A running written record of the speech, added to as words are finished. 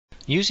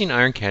Using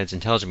IronCAD's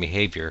intelligent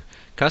behavior,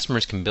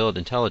 customers can build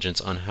intelligence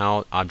on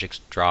how objects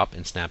drop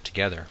and snap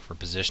together for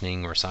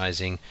positioning or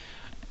sizing.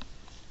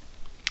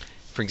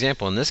 For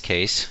example, in this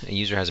case, a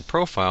user has a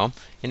profile,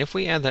 and if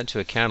we add that to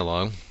a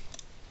catalog,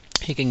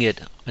 he can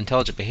get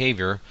intelligent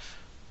behavior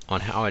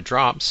on how it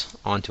drops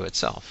onto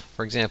itself.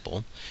 For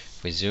example,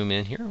 if we zoom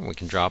in here, we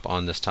can drop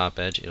on this top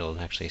edge.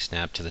 It'll actually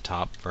snap to the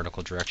top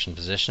vertical direction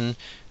position.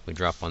 If we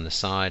drop on the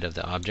side of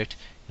the object,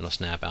 it'll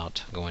snap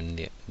out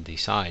going the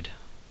side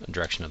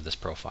direction of this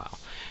profile.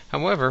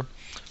 However,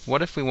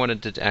 what if we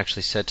wanted to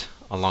actually sit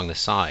along the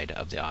side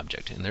of the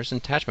object? And there's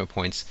attachment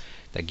points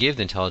that give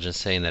the intelligence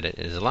saying that it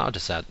is allowed to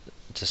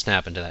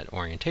snap into that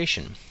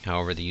orientation.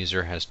 However, the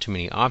user has too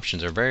many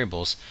options or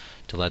variables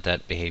to let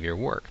that behavior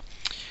work.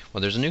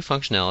 Well, there's a new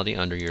functionality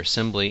under your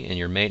assembly and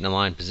your mate and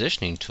align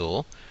positioning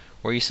tool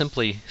where you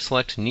simply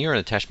select near an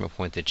attachment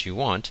point that you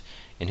want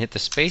and hit the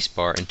space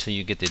bar until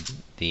you get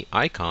the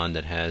icon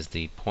that has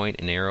the point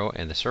and arrow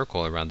and the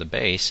circle around the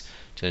base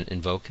to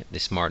invoke the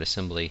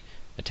SmartAssembly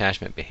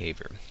attachment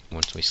behavior.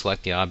 Once we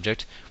select the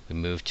object, we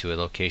move to a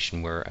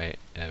location where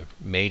a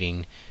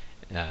mating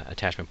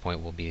attachment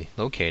point will be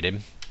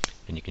located,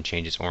 and you can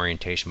change its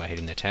orientation by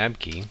hitting the tab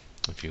key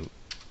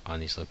on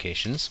these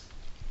locations.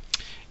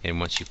 And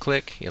once you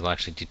click, it'll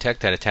actually detect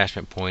that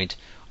attachment point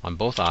on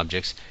both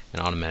objects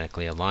and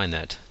automatically align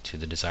that to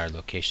the desired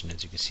location.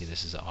 As you can see,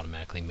 this is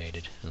automatically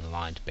mated and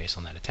aligned based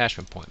on that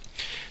attachment point.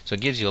 So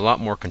it gives you a lot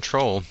more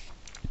control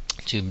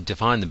to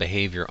define the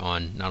behavior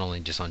on not only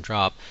just on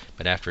drop,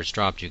 but after it's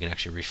dropped, you can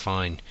actually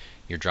refine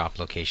your drop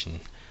location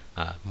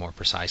more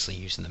precisely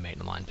using the mate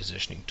and align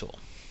positioning tool.